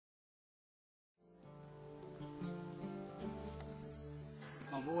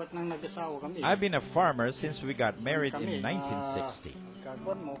buhat nang nag-asawa kami. I've been a farmer since we got married in 1960.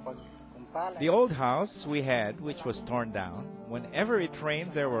 Kagwan mo pag kumpala. The old house we had, which was torn down, whenever it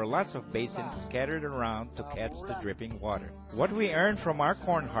rained, there were lots of basins scattered around to catch the dripping water. What we earned from our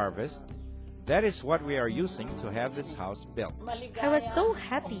corn harvest, that is what we are using to have this house built. I was so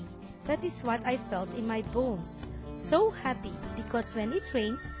happy. That is what I felt in my bones. So happy because when it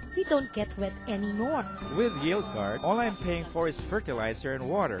rains, we don't get wet anymore. With Yield Guard, all I'm paying for is fertilizer and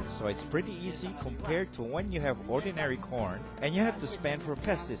water, so it's pretty easy compared to when you have ordinary corn and you have to spend for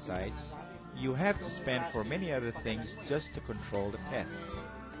pesticides. You have to spend for many other things just to control the pests.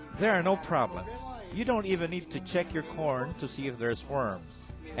 There are no problems. You don't even need to check your corn to see if there's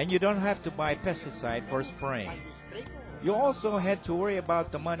worms. And you don't have to buy pesticide for spraying. You also had to worry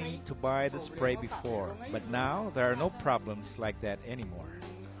about the money to buy the spray before, but now there are no problems like that anymore.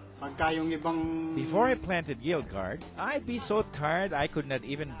 Before I planted Yield Guard, I'd be so tired I could not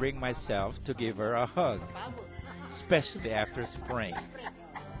even bring myself to give her a hug, especially after spraying.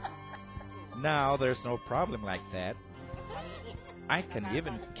 Now there's no problem like that. I can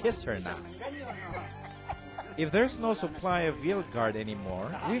even kiss her now. If there's no supply of Yield Guard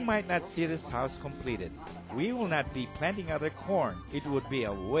anymore, we might not see this house completed. We will not be planting other corn. It would be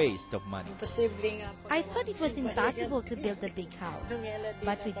a waste of money. I thought it was impossible to build a big house.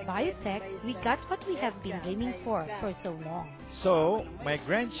 But with biotech, we got what we have been dreaming for so long. So, my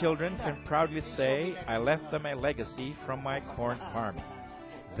grandchildren can proudly say I left them a legacy from my corn farming.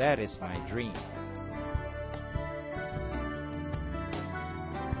 That is my dream.